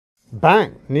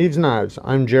Bang! Neeves Knives.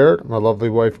 I'm Jared. My lovely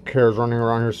wife Kara's running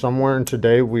around here somewhere, and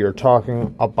today we are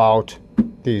talking about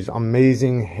these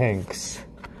amazing hanks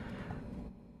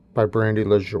by Brandy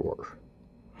Lasures.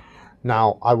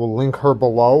 Now, I will link her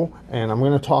below, and I'm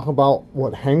going to talk about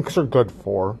what hanks are good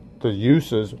for, the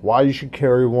uses, why you should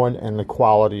carry one, and the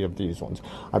quality of these ones.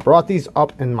 I brought these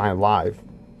up in my live,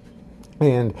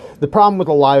 and the problem with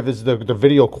the live is the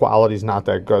video quality is not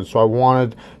that good, so I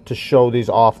wanted to show these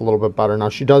off a little bit better. Now,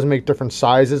 she does make different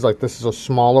sizes, like this is a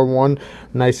smaller one,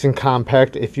 nice and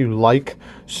compact. If you like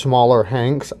smaller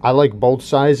hanks, I like both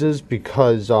sizes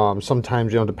because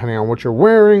sometimes, you know, depending on what you're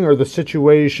wearing or the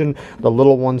situation, the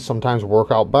little ones sometimes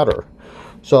work out better.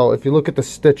 So if you look at the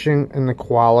stitching and the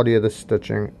quality of the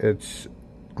stitching, it's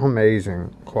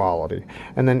amazing quality.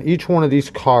 And then each one of these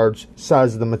cards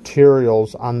says the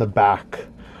materials on the back,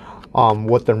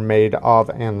 what they're made of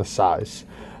and the size.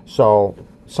 So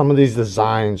some of these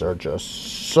designs are just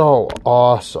so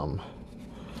awesome.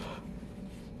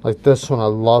 Like this one, I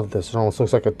love this. It almost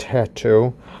looks like a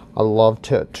tattoo. I love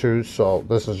tattoos, so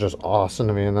this is just awesome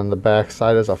to me. And then the back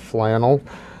side is a flannel.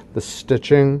 The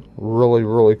stitching, really,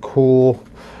 really cool.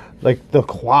 Like, the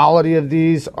quality of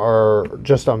these are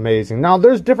just amazing. Now,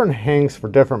 there's different hanks for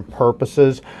different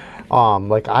purposes.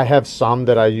 Like, I have some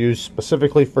that I use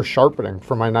specifically for sharpening,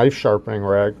 for my knife sharpening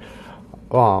rag,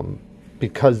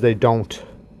 because they don't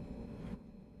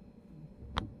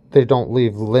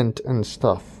leave lint and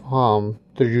stuff.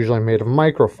 They're usually made of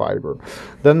microfiber.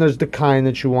 Then there's the kind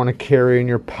that you want to carry in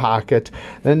your pocket.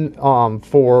 Then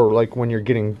for like when you're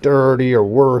getting dirty or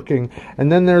working.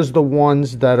 And then there's the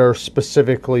ones that are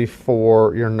specifically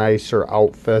for your nicer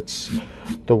outfits.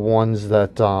 The ones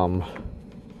that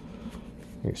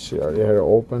you see, I already had it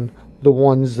open. The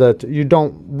ones that you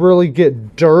don't really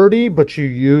get dirty, but you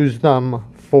use them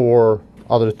for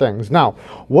other things. Now,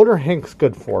 what are hanks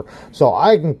good for? So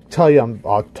I can tell you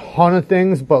a ton of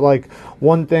things, but like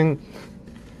one thing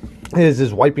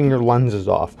is wiping your lenses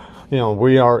off. You know,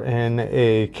 we are in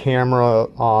a camera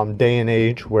day and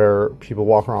age where people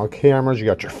walk around with cameras. You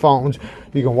got your phones.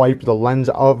 You can wipe the lens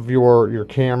of your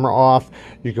camera off.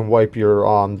 You can wipe your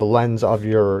the lens of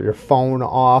your phone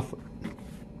off.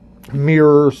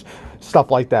 Mirrors, stuff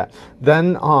like that.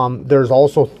 Then there's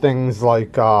also things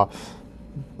like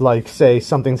say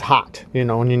something's hot, you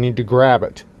know, and you need to grab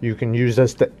it. You can use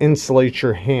this to insulate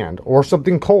your hand, or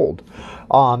something cold.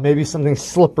 Maybe something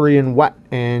slippery and wet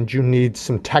and you need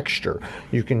some texture.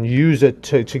 You can use it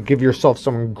to give yourself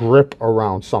some grip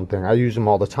around something. I use them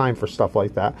all the time for stuff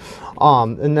like that.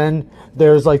 And then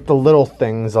there's like the little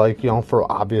things, like, you know,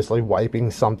 for obviously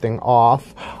wiping something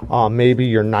off. Maybe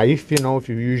your knife, you know, if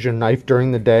you use your knife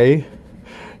during the day,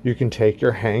 you can take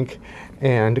your hank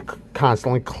and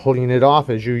constantly clean it off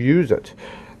as you use it.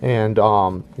 And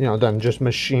you know, then just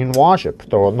machine wash it.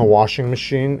 Throw it in the washing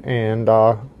machine and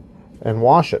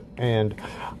wash it. And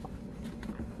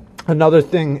another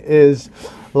thing is,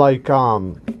 like,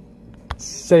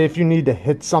 say if you need to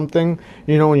hit something,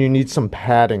 you know, and you need some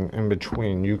padding in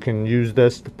between, you can use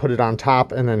this to put it on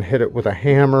top and then hit it with a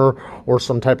hammer or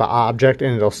some type of object,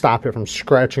 and it'll stop it from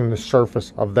scratching the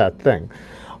surface of that thing.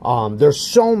 There's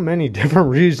so many different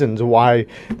reasons why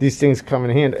these things come in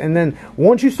hand. And then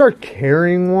once you start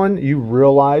carrying one, you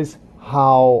realize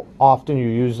how often you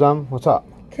use them. What's up?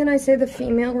 Can I say the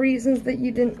female reasons that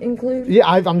you didn't include? Yeah,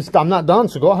 I'm not done,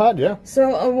 so go ahead, yeah.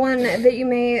 So one that you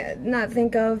may not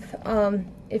think of,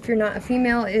 if you're not a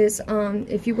female, is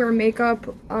if you wear makeup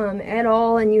at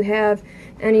all and you have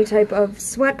any type of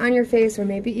sweat on your face, or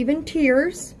maybe even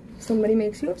tears, somebody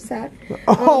makes you upset.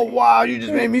 Oh, wow, you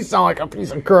just made me sound like a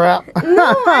piece of crap.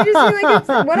 No, I just mean like it's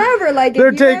whatever. Like,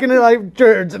 they're taking it like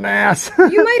Jared's an ass.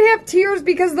 You might have tears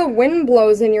because the wind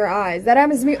blows in your eyes. That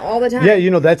happens to me all the time. Yeah, you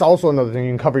know, that's also another thing.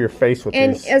 You can cover your face with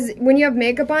these. And when you have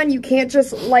makeup on, you can't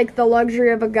just, like the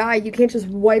luxury of a guy, you can't just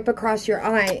wipe across your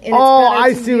eye. And oh,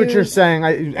 I see what you're saying.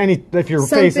 If your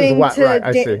face is wet, right,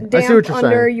 I see. I see what you're saying.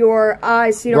 Under your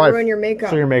eyes so you don't ruin your makeup.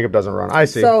 So your makeup doesn't run. I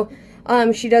see. So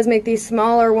she does make these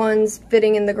smaller ones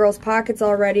fitting in the girls' pockets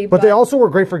already. But they also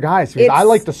work great for guys, because I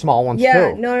like the small ones too.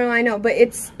 Yeah, no, I know. But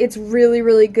it's really,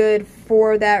 really good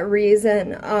for that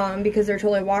reason, because they're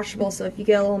totally washable. So if you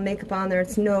get a little makeup on there,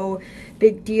 it's no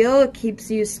big deal. It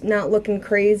keeps you not looking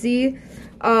crazy.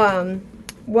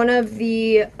 One of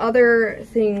the other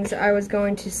things I was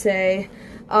going to say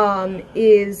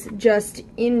is just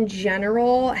in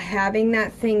general having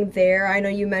that thing there. I know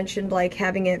you mentioned like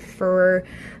having it for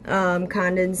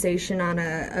condensation on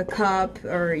a cup,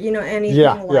 or you know, anything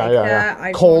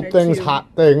that. Cold things, hot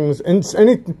things,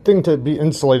 anything to be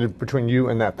insulated between you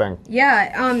and that thing.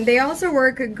 Yeah, they also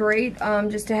work great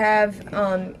just to have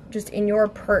just in your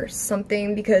purse,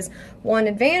 something, because one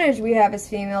advantage we have as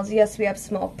females, yes, we have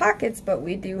small pockets, but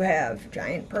we do have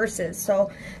giant purses.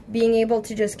 So being able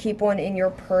to just keep one in your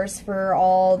purse for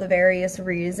all the various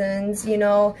reasons, you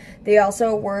know. They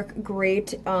also work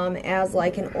great as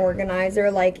like an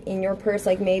organizer, like in your purse.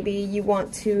 Like maybe you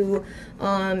want to,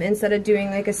 instead of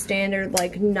doing like a standard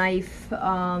like knife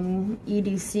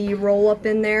EDC roll up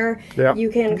in there, yep, you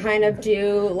can kind of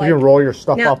do like, you can roll your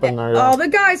stuff up in there. Yeah. All the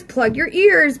guys plug your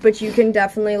ears, but you can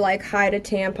definitely like hide a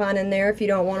tampon in there if you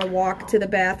don't want to walk to the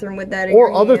bathroom with that in or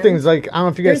your other hand. things, like I don't know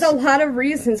if you guys, there's a lot of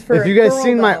reasons for if you guys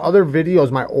seen my other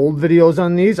videos, my old videos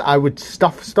on these, I would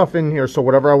stuff stuff in here, so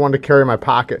whatever I wanted to carry in my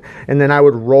pocket, and then I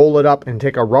would roll it up and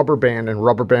take a rubber band and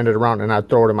rubber band it around, and I'd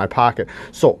throw it in my pocket.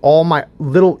 So all my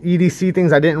little EDC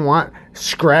things I didn't want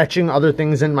scratching other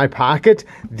things in my pocket,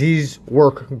 these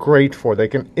work great for. They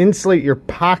can insulate your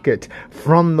pocket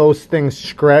from those things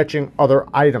scratching other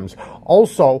items.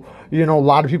 Also, you know, a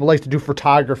lot of people like to do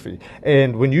photography,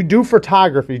 and when you do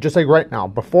photography, just like right now,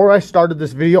 before I started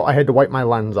this video, I had to wipe my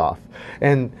lens off,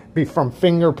 and be from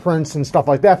fingerprints and stuff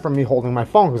like that from me holding my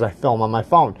phone, because I film on my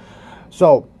phone.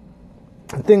 So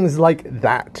things like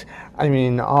that. I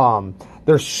mean,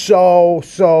 there's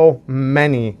so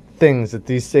many things that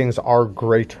these things are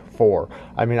great for.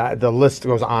 I mean, the list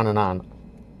goes on and on.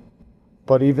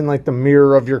 But even like the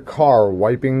mirror of your car,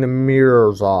 wiping the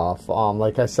mirrors off,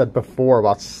 like I said before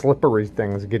about slippery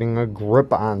things, getting a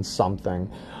grip on something.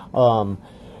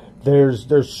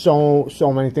 There's so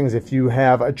many things. If you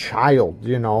have a child,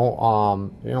 you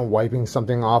know, wiping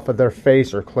something off of their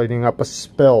face or cleaning up a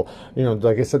spill, you know,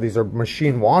 like I said, these are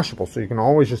machine washable, so you can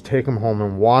always just take them home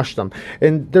and wash them.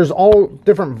 And there's all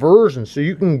different versions, so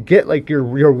you can get like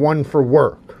your one for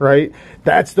work, right?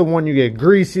 That's the one you get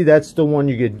greasy, that's the one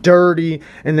you get dirty,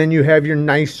 and then you have your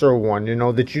nicer one, you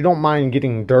know, that you don't mind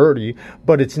getting dirty,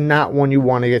 but it's not one you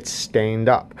want to get stained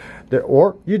up.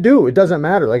 Or you do, it doesn't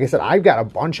matter. Like I said, I've got a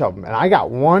bunch of them, and I got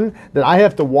one that I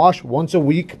have to wash once a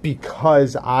week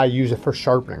because I use it for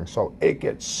sharpening, so it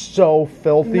gets so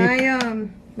filthy.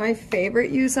 My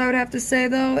favorite use, I would have to say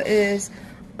though, is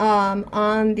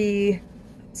on the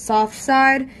soft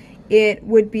side,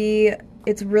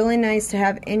 it's really nice to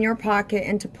have in your pocket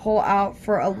and to pull out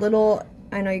for a little,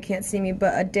 I know you can't see me,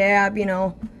 but a dab, you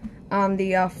know, on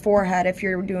the forehead if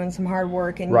you're doing some hard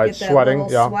work and you get that little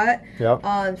sweat.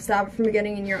 Yeah. Stop it from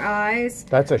getting in your eyes.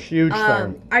 That's a huge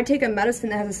thing. I take a medicine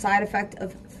that has a side effect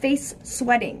of face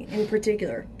sweating in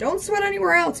particular. Don't sweat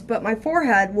anywhere else, but my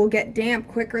forehead will get damp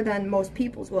quicker than most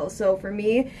people's will. So for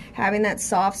me, having that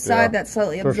soft side, that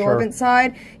slightly absorbent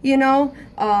side, you know,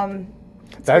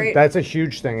 that's a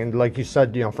huge thing. And like you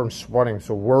said, you know, from sweating,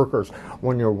 so workers,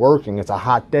 when you're working, it's a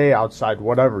hot day outside,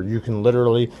 whatever, you can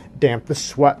literally damp the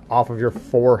sweat off of your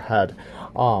forehead.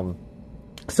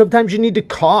 Sometimes you need to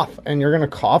cough, and you're going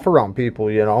to cough around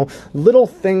people, you know, little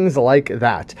things like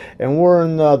that. And we're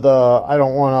in I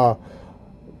don't want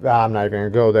to, I'm not even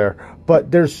going to go there, but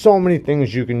there's so many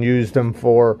things you can use them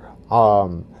for.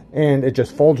 And it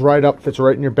just folds right up, fits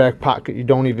right in your back pocket. You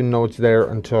don't even know it's there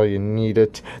until you need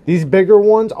it. These bigger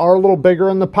ones are a little bigger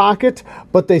in the pocket,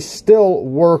 but they still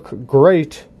work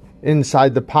great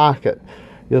inside the pocket.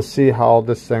 You'll see how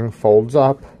this thing folds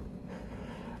up.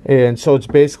 And so it's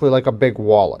basically like a big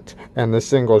wallet. And this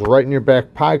thing goes right in your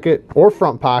back pocket or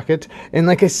front pocket. And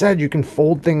like I said, you can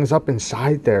fold things up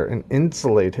inside there and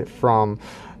insulate it from,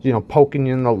 you know, poking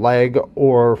you in the leg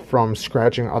or from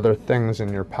scratching other things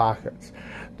in your pockets.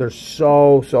 There's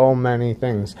so many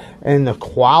things, and the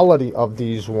quality of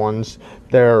these ones,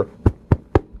 they're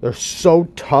so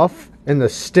tough, and the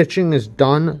stitching is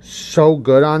done so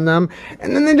good on them,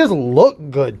 and then they just look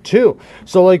good too.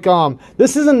 So like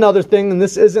this is another thing, and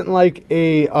this isn't like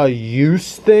a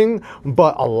use thing,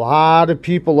 but a lot of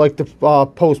people like to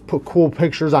put cool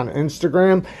pictures on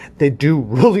Instagram. They do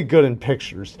really good in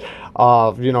pictures.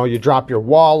 You know, you drop your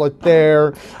wallet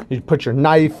there, you put your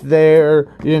knife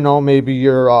there, you know, maybe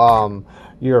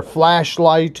your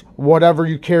flashlight, whatever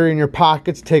you carry in your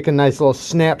pockets, take a nice little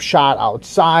snapshot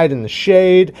outside in the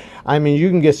shade. I mean, you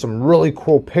can get some really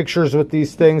cool pictures with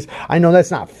these things. I know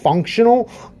that's not functional,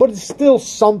 but it's still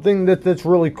something that's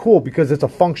really cool because it's a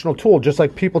functional tool, just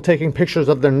like people taking pictures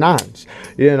of their knives.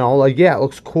 You know, like, yeah, it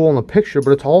looks cool in the picture,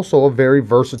 but it's also a very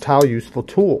versatile, useful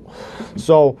tool.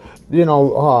 So, you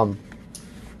know,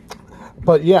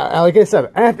 But yeah, like I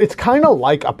said, it's kind of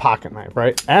like a pocket knife,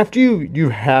 right? After you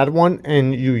had one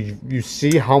and you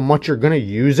see how much you're gonna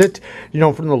use it, you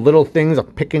know, from the little things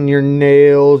of picking your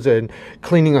nails and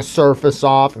cleaning a surface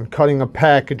off and cutting a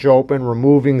package open,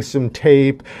 removing some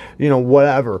tape, you know,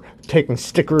 whatever, taking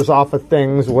stickers off of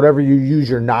things, whatever you use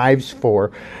your knives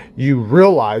for, you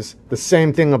realize the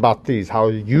same thing about these, how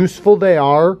useful they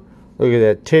are. Look at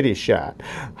that titty shot.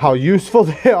 How useful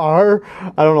they are.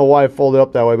 I don't know why I fold it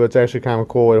up that way, but it's actually kind of a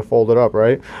cool way to fold it up,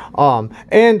 right?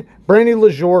 And Brandy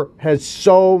Lasures has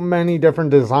so many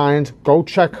different designs. Go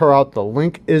check her out. The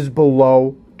link is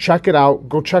below. Check it out.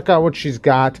 Go check out what she's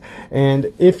got.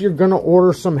 And if you're going to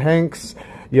order some Hanks,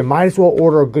 you might as well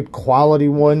order a good quality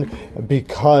one,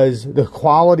 because the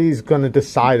quality is going to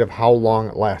decide of how long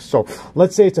it lasts. So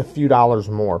let's say it's a few dollars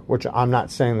more, which I'm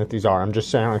not saying that these are. I'm just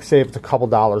saying, like, say if it's a couple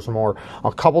dollars more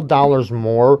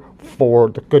for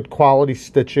the good quality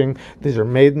stitching. These are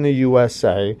made in the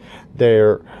USA.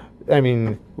 They're, I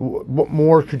mean, what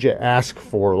more could you ask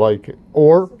for? Like,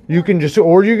 or you can just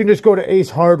go to Ace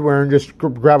Hardware and just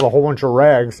grab a whole bunch of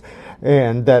rags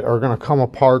and that are going to come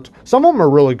apart. Some of them are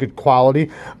really good quality,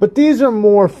 but these are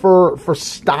more for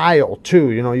style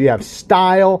too. You know, you have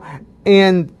style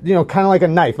and, you know, kind of like a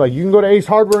knife. Like, you can go to Ace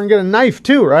Hardware and get a knife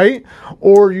too, right?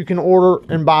 Or you can order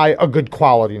and buy a good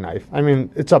quality knife. I mean,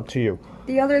 it's up to you.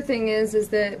 The other thing is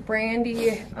that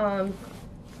Brandy,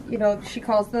 you know, she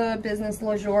calls the business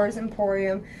Lasures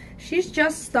Emporium. She's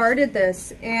just started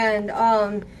this,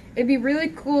 and it'd be really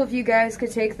cool if you guys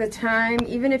could take the time,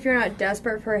 even if you're not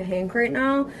desperate for a Hank right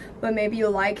now, but maybe you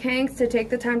like Hanks, to take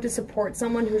the time to support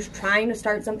someone who's trying to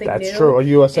start something new. That's true, a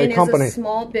USA and company. It's a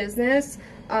small business.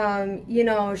 You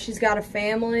know, she's got a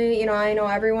family. You know, I know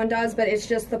everyone does, but it's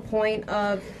just the point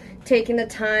of taking the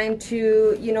time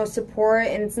to, you know, support.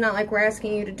 And it's not like we're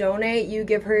asking you to donate. You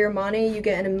give her your money, you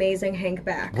get an amazing Hank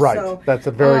back. Right. So, that's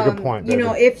a very good point, you baby.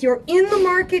 know, if you're in the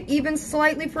market even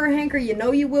slightly for a Hank, or you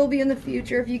know you will be in the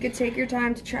future, if you could take your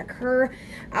time to check her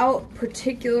out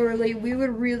particularly, we would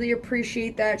really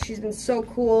appreciate that. She's been so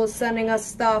cool sending us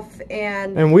stuff,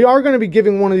 and we are going to be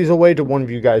giving one of these away to one of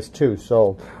you guys too.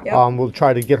 So yep. We'll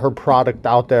try to get her product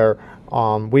out there.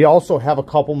 We also have a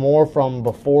couple more from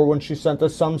before when she sent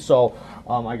us some. So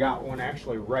I got one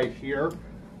actually right here.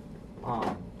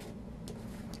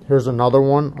 Here's another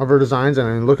one of her designs, and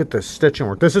I mean, look at this stitching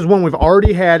work. This is one we've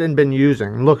already had and been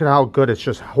using. Look at how good it's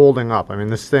just holding up. I mean,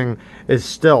 this thing is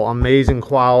still amazing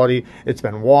quality. It's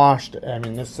been washed. I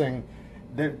mean, this thing,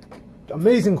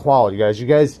 amazing quality, guys. You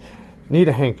guys need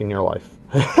a Hank in your life.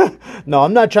 No,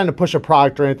 I'm not trying to push a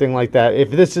product or anything like that.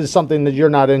 If this is something that you're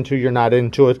not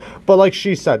into it. But like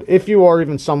she said, if you are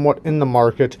even somewhat in the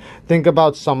market, think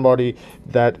about somebody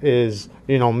that is,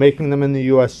 you know, making them in the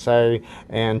USA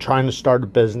and trying to start a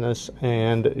business,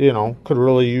 and, you know, could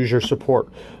really use your support.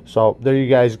 So there you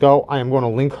guys go. I am going to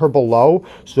link her below,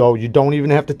 so you don't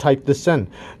even have to type this in.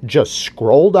 Just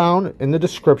scroll down in the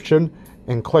description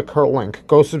and click her link.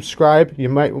 Go subscribe. You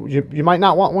might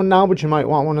not want one now, but you might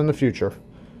want one in the future.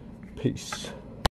 Peace.